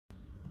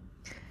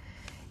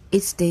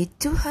It's day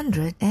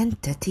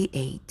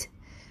 238.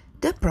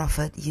 The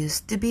prophet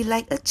used to be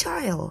like a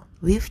child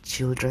with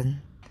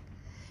children.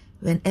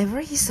 Whenever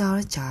he saw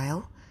a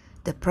child,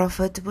 the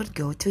prophet would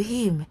go to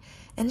him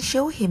and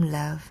show him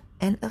love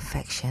and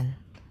affection.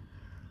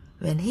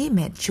 When he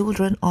met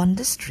children on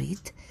the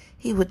street,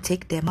 he would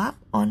take them up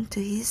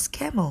onto his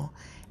camel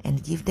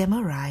and give them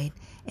a ride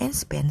and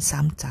spend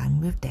some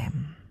time with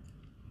them.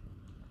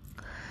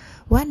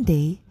 One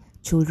day,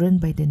 children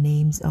by the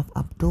names of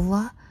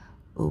Abdullah,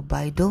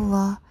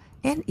 Ubaidullah,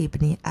 and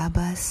Ibn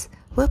Abbas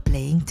were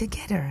playing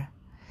together.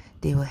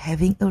 They were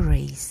having a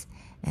race,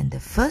 and the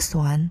first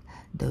one,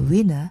 the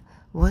winner,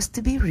 was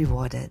to be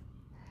rewarded.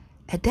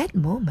 At that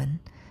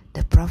moment,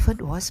 the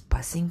prophet was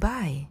passing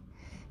by.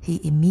 He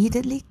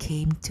immediately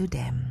came to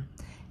them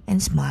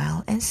and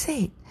smiled and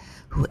said,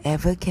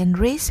 "Whoever can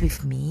race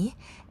with me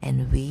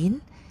and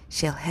win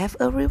shall have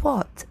a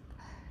reward."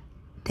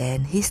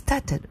 Then he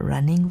started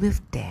running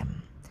with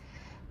them.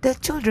 The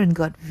children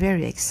got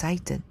very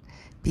excited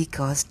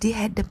because they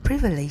had the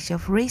privilege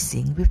of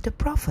racing with the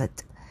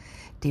prophet.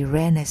 They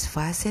ran as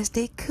fast as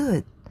they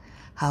could.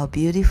 How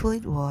beautiful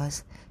it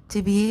was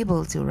to be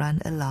able to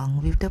run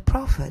along with the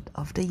prophet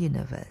of the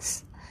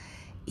universe.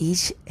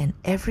 Each and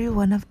every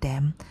one of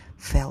them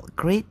felt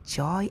great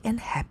joy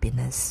and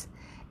happiness.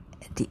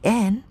 At the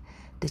end,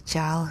 the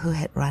child who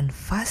had run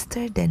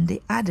faster than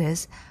the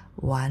others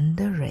won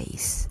the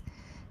race.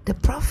 The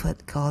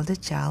prophet called the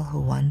child who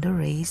won the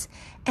race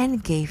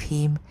and gave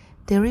him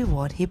the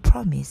reward he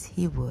promised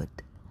he would.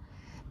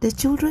 The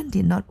children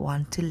did not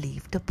want to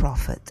leave the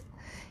prophet.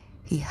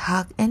 He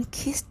hugged and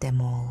kissed them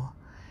all.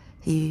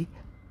 He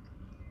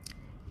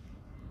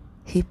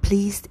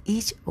pleased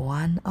each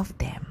one of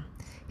them.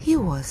 He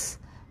was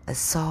a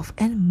soft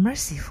and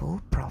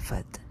merciful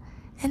prophet,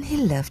 and he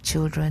loved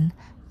children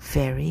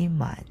very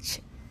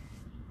much.